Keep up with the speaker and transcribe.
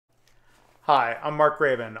Hi, I'm Mark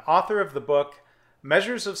Graban, author of the book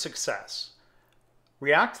Measures of Success: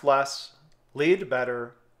 React Less, Lead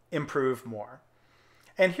Better, Improve More.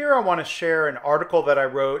 And here I want to share an article that I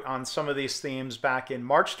wrote on some of these themes back in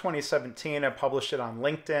March 2017. I published it on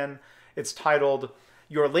LinkedIn. It's titled,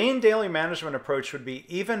 Your Lean Daily Management Approach Would Be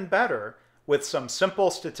Even Better with Some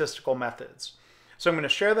Simple Statistical Methods. So I'm going to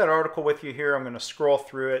share that article with you here. I'm going to scroll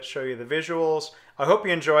through it, show you the visuals. I hope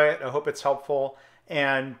you enjoy it. I hope it's helpful.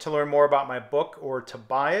 And to learn more about my book or to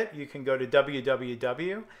buy it, you can go to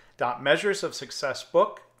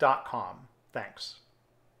www.measuresofsuccessbook.com. Thanks.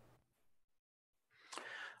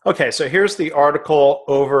 Okay, so here's the article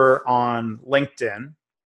over on LinkedIn.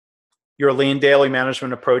 Your lean daily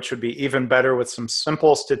management approach would be even better with some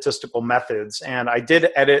simple statistical methods. And I did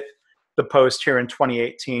edit the post here in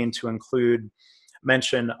 2018 to include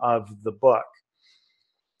mention of the book.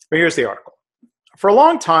 But here's the article. For a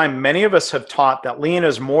long time, many of us have taught that lean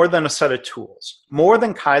is more than a set of tools, more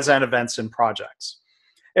than Kaizen events and projects.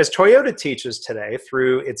 As Toyota teaches today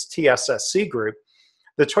through its TSSC group,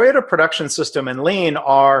 the Toyota production system and lean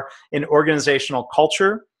are an organizational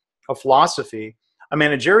culture, a philosophy, a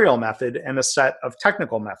managerial method, and a set of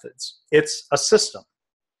technical methods. It's a system.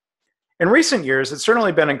 In recent years, it's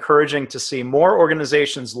certainly been encouraging to see more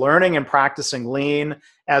organizations learning and practicing lean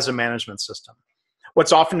as a management system.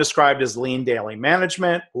 What's often described as lean daily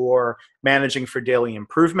management or managing for daily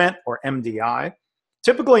improvement or MDI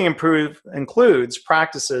typically includes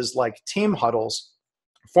practices like team huddles,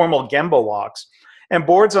 formal Gemba walks, and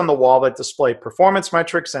boards on the wall that display performance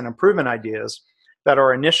metrics and improvement ideas that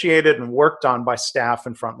are initiated and worked on by staff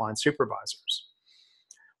and frontline supervisors.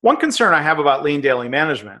 One concern I have about lean daily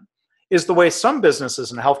management is the way some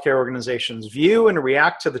businesses and healthcare organizations view and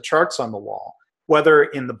react to the charts on the wall, whether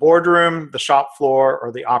in the boardroom, the shop floor,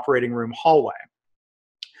 or the operating room hallway.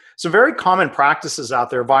 Some very common practices out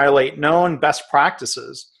there violate known best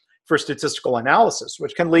practices for statistical analysis,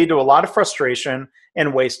 which can lead to a lot of frustration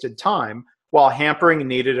and wasted time while hampering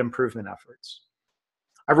needed improvement efforts.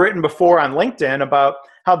 I've written before on LinkedIn about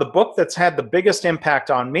how the book that's had the biggest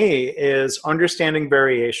impact on me is Understanding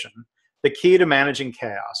Variation: The Key to Managing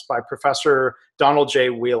Chaos by Professor Donald J.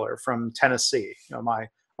 Wheeler from Tennessee. My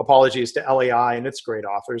apologies to LEI and its great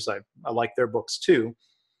authors. I like their books too.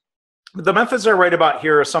 But the methods I write about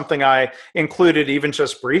here are something I included even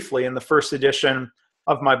just briefly in the first edition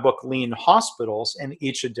of my book, Lean Hospitals, and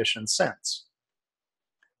each edition since.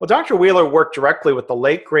 Well, Dr. Wheeler worked directly with the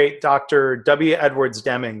late, great Dr. W. Edwards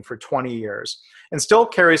Deming for 20 years and still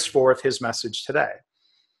carries forth his message today.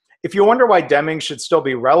 If you wonder why Deming should still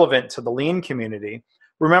be relevant to the lean community,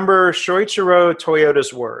 remember Shoichiro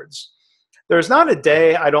Toyoda's words. There's not a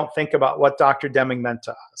day I don't think about what Dr. Deming meant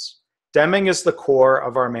to us. Deming is the core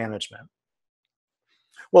of our management.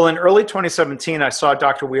 Well, in early 2017, I saw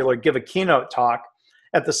Dr. Wheeler give a keynote talk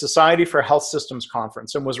at the Society for Health Systems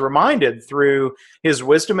Conference and was reminded through his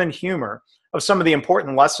wisdom and humor of some of the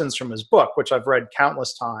important lessons from his book, which I've read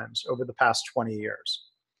countless times over the past 20 years.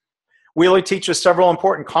 Wheeler teaches several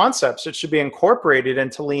important concepts that should be incorporated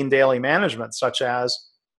into lean daily management, such as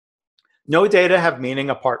no data have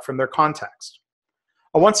meaning apart from their context.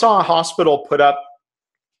 I once saw a hospital put up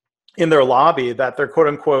in their lobby that their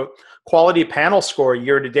quote-unquote quality panel score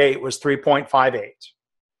year to date was 3.58.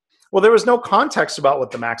 Well, there was no context about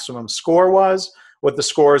what the maximum score was, what the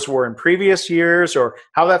scores were in previous years, or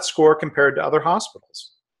how that score compared to other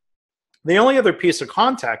hospitals. The only other piece of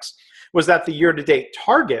context was that the year-to-date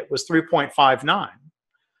target was 3.59.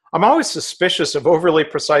 I'm always suspicious of overly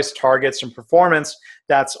precise targets and performance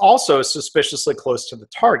that's also suspiciously close to the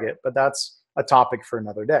target, but that's a topic for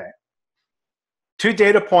another day. 2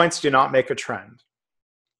 data points do not make a trend.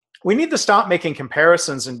 We need to stop making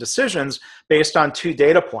comparisons and decisions based on 2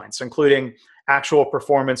 data points, including actual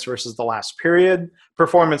performance versus the last period,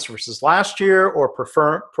 performance versus last year, or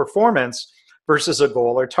performance versus a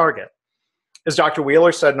goal or target. As Dr.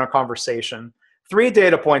 Wheeler said in our conversation, 3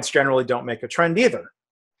 data points generally don't make a trend either.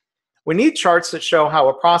 We need charts that show how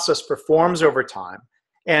a process performs over time,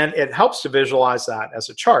 and it helps to visualize that as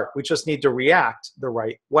a chart. We just need to react the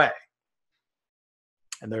right way.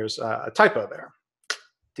 And there's a typo there.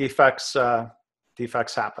 Defects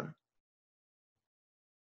happen.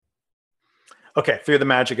 Okay, through the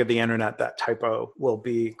magic of the internet, that typo will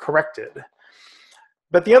be corrected.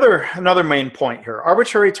 But another main point here,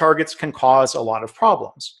 arbitrary targets can cause a lot of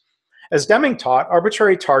problems. As Deming taught,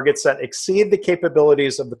 arbitrary targets that exceed the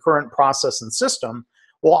capabilities of the current process and system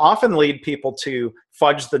will often lead people to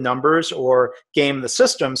fudge the numbers or game the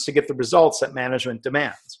systems to get the results that management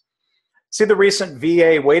demands. See the recent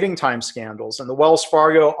VA waiting time scandals and the Wells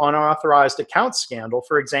Fargo unauthorized account scandal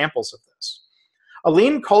for examples of this. A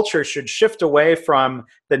lean culture should shift away from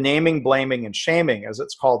the naming, blaming, and shaming, as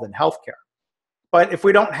it's called in healthcare. But if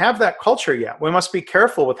we don't have that culture yet, we must be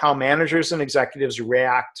careful with how managers and executives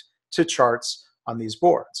react to charts on these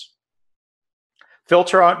boards.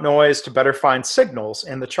 Filter out noise to better find signals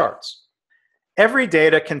in the charts. Every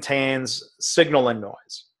data contains signal and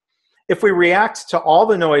noise. If we react to all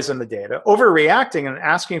the noise in the data, overreacting and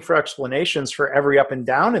asking for explanations for every up and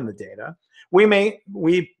down in the data, we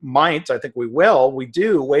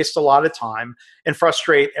do waste a lot of time and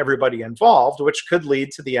frustrate everybody involved, which could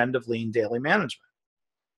lead to the end of lean daily management.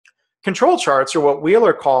 Control charts, or what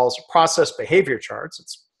Wheeler calls process behavior charts,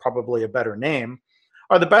 it's probably a better name,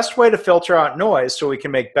 are the best way to filter out noise so we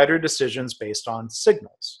can make better decisions based on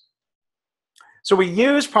signals. So we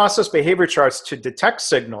use process behavior charts to detect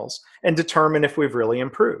signals and determine if we've really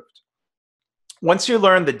improved. Once you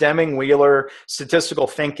learn the Deming-Wheeler statistical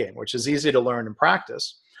thinking, which is easy to learn and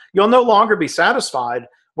practice, you'll no longer be satisfied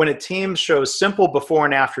when a team shows simple before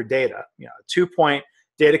and after data, a 2-point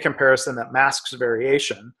data comparison that masks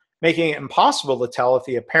variation, making it impossible to tell if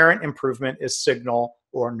the apparent improvement is signal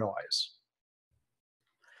or noise.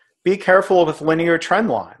 Be careful with linear trend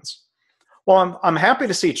lines. Well, I'm happy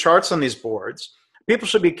to see charts on these boards. People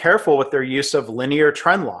should be careful with their use of linear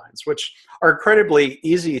trend lines, which are incredibly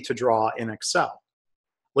easy to draw in Excel.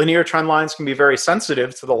 Linear trend lines can be very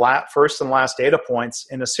sensitive to the first and last data points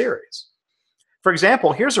in a series. For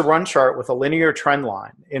example, here's a run chart with a linear trend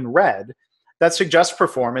line in red that suggests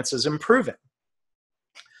performance is improving.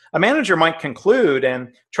 A manager might conclude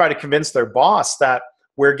and try to convince their boss that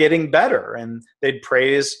we're getting better, and they'd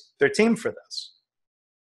praise their team for this.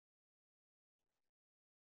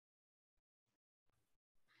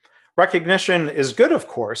 Recognition is good, of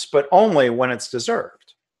course, but only when it's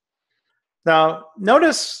deserved. Now,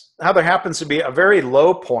 notice how there happens to be a very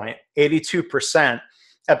low point, 82%,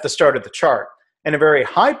 at the start of the chart, and a very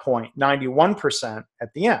high point, 91%,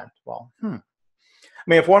 at the end. Well,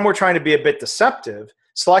 if one were trying to be a bit deceptive,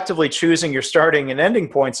 selectively choosing your starting and ending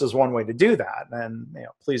points is one way to do that. And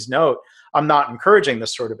please note, I'm not encouraging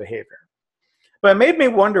this sort of behavior. But it made me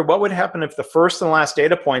wonder what would happen if the first and last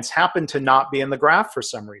data points happened to not be in the graph for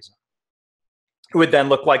some reason. It would then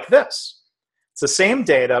look like this. It's the same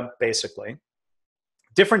data, basically,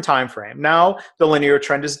 different time frame. Now the linear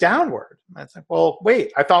trend is downward. I think, well,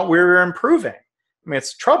 wait, I thought we were improving.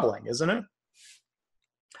 It's troubling, isn't it?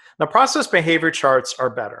 Now, process behavior charts are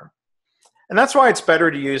better. And that's why it's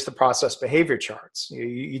better to use the process behavior charts.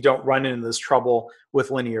 You don't run into this trouble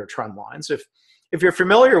with linear trend lines. If you're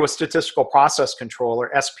familiar with statistical process control,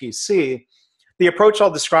 or SPC, the approach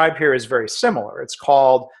I'll describe here is very similar. It's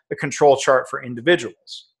called the control chart for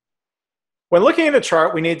individuals. When looking at a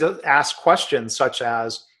chart, we need to ask questions such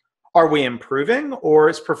as, are we improving, or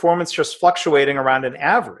is performance just fluctuating around an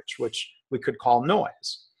average, which we could call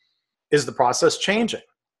noise? Is the process changing?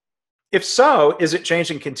 If so, is it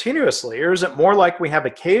changing continuously, or is it more like we have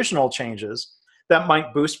occasional changes that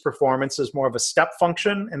might boost performance as more of a step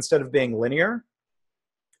function instead of being linear?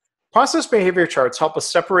 Process behavior charts help us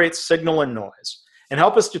separate signal and noise and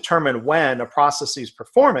help us determine when a process's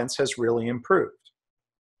performance has really improved.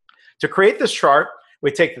 To create this chart,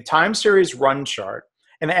 we take the time series run chart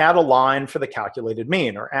and add a line for the calculated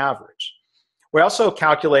mean, or average. We also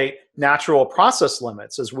calculate natural process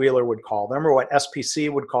limits, as Wheeler would call them, or what SPC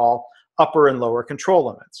would call upper and lower control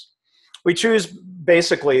limits. We choose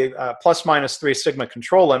basically plus minus 3 sigma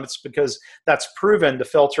control limits because that's proven to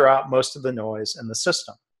filter out most of the noise in the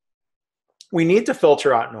system. We need to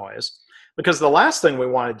filter out noise because the last thing we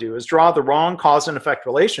want to do is draw the wrong cause and effect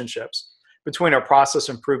relationships between our process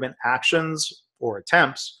improvement actions or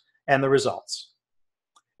attempts and the results.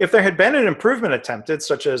 If there had been an improvement attempted,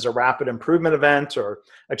 such as a rapid improvement event or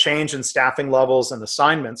a change in staffing levels and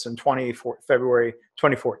assignments in February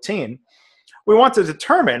 2014, we want to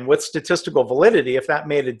determine with statistical validity if that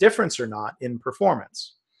made a difference or not in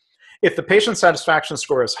performance. If the patient satisfaction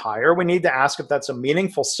score is higher, we need to ask if that's a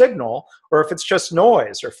meaningful signal or if it's just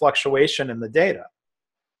noise or fluctuation in the data.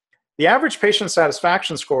 The average patient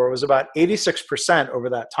satisfaction score was about 86% over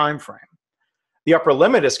that time frame. The upper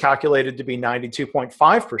limit is calculated to be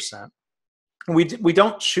 92.5%. We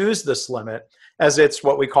don't choose this limit as it's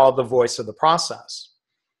what we call the voice of the process.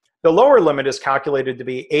 The lower limit is calculated to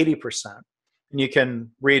be 80%. And you can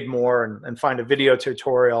read more and find a video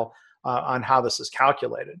tutorial on how this is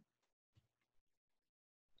calculated.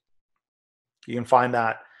 You can find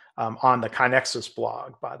that on the Kinexus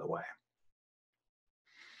blog, by the way.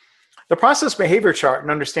 The process behavior chart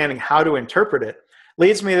and understanding how to interpret it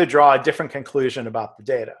leads me to draw a different conclusion about the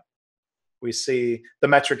data. We see the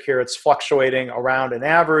metric here, it's fluctuating around an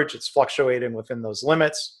average, it's fluctuating within those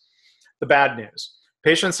limits. The bad news,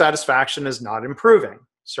 patient satisfaction is not improving.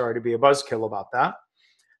 Sorry to be a buzzkill about that.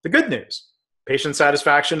 The good news, patient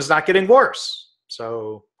satisfaction is not getting worse.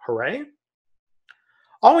 So, hooray.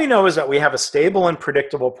 All we know is that we have a stable and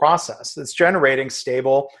predictable process that's generating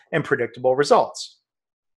stable and predictable results.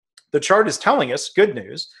 The chart is telling us, good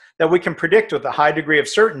news, that we can predict with a high degree of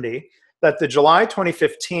certainty that the July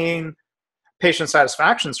 2015 patient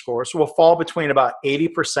satisfaction scores will fall between about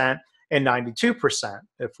 80% and 92%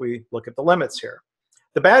 if we look at the limits here.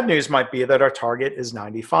 The bad news might be that our target is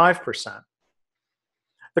 95%.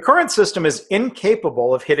 The current system is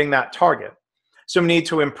incapable of hitting that target, so we need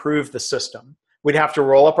to improve the system. We'd have to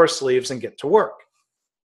roll up our sleeves and get to work.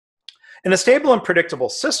 In a stable and predictable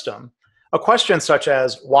system, a question such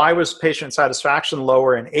as, why was patient satisfaction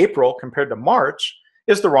lower in April compared to March,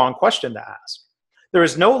 is the wrong question to ask. There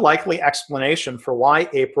is no likely explanation for why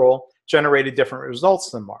April generated different results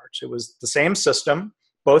than March. It was the same system,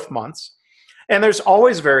 both months, and there's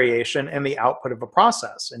always variation in the output of a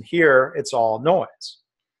process, and here it's all noise.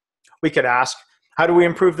 We could ask, how do we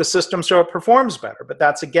improve the system so it performs better? But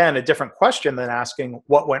that's, again, a different question than asking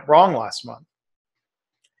what went wrong last month.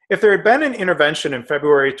 If there had been an intervention in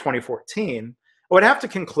February 2014, I would have to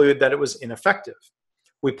conclude that it was ineffective.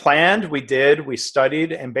 We planned, we did, we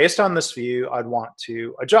studied, and based on this view, I'd want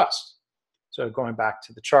to adjust. So going back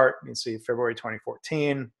to the chart, you can see February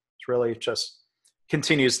 2014, it's really just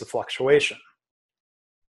continues the fluctuation.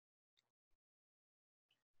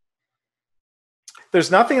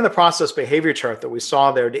 There's nothing in the process behavior chart that we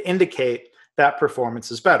saw there to indicate that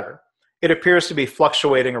performance is better. It appears to be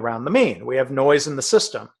fluctuating around the mean. We have noise in the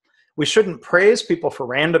system. We shouldn't praise people for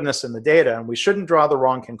randomness in the data, and we shouldn't draw the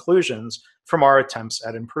wrong conclusions from our attempts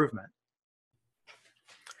at improvement.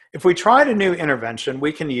 If we tried a new intervention,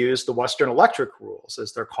 we can use the Western Electric rules,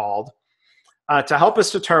 as they're called, to help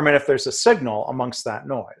us determine if there's a signal amongst that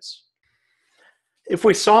noise. If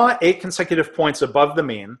we saw 8 consecutive points above the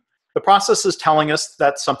mean, the process is telling us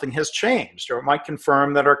that something has changed, or it might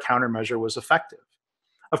confirm that our countermeasure was effective.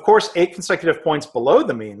 Of course, 8 consecutive points below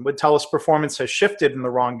the mean would tell us performance has shifted in the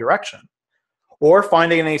wrong direction. Or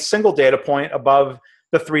finding a single data point above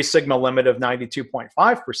the 3 sigma limit of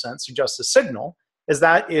 92.5% suggests a signal, as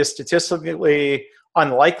that is statistically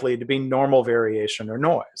unlikely to be normal variation or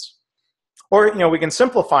noise. Or, we can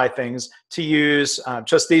simplify things to use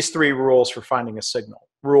just these 3 rules for finding a signal.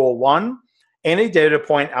 Rule 1, any data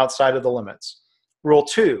point outside of the limits. Rule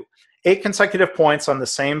 2, 8 consecutive points on the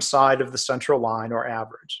same side of the central line or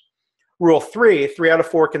average. Rule 3, 3 out of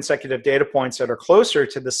 4 consecutive data points that are closer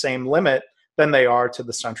to the same limit than they are to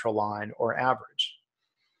the central line or average.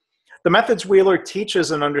 The methods Wheeler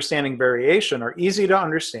teaches in understanding variation are easy to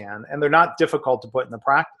understand, and they're not difficult to put into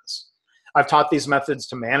practice. I've taught these methods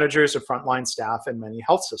to managers and frontline staff in many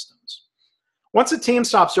health systems. Once a team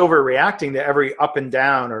stops overreacting to every up and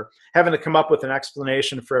down or having to come up with an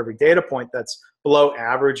explanation for every data point that's below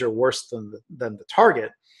average or worse than the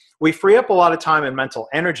target, we free up a lot of time and mental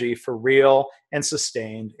energy for real and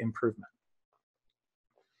sustained improvement.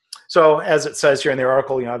 So as it says here in the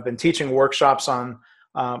article, I've been teaching workshops on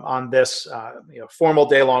this, formal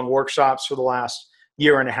day-long workshops for the last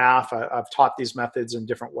year and a half. I've taught these methods in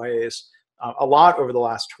different ways a lot over the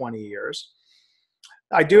last 20 years.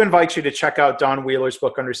 I do invite you to check out Don Wheeler's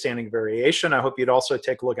book, Understanding Variation. I hope you'd also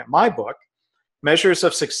take a look at my book, Measures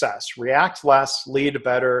of Success, React Less, Lead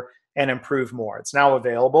Better, and Improve More. It's now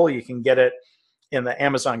available. You can get it in the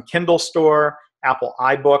Amazon Kindle store, Apple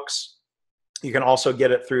iBooks. You can also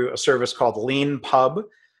get it through a service called LeanPub.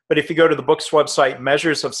 But if you go to the book's website,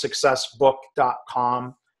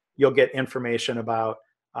 measuresofsuccessbook.com, you'll get information about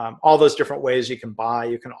all those different ways you can buy.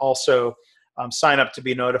 You can also sign up to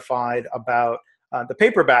be notified about the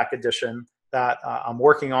paperback edition that I'm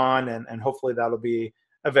working on, and hopefully that'll be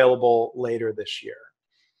available later this year.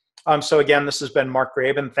 So again, this has been Mark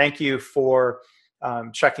Graban. Thank you for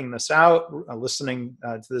checking this out, listening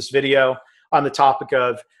to this video on the topic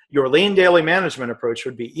of your lean daily management approach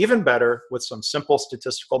would be even better with some simple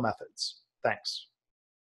statistical methods. Thanks.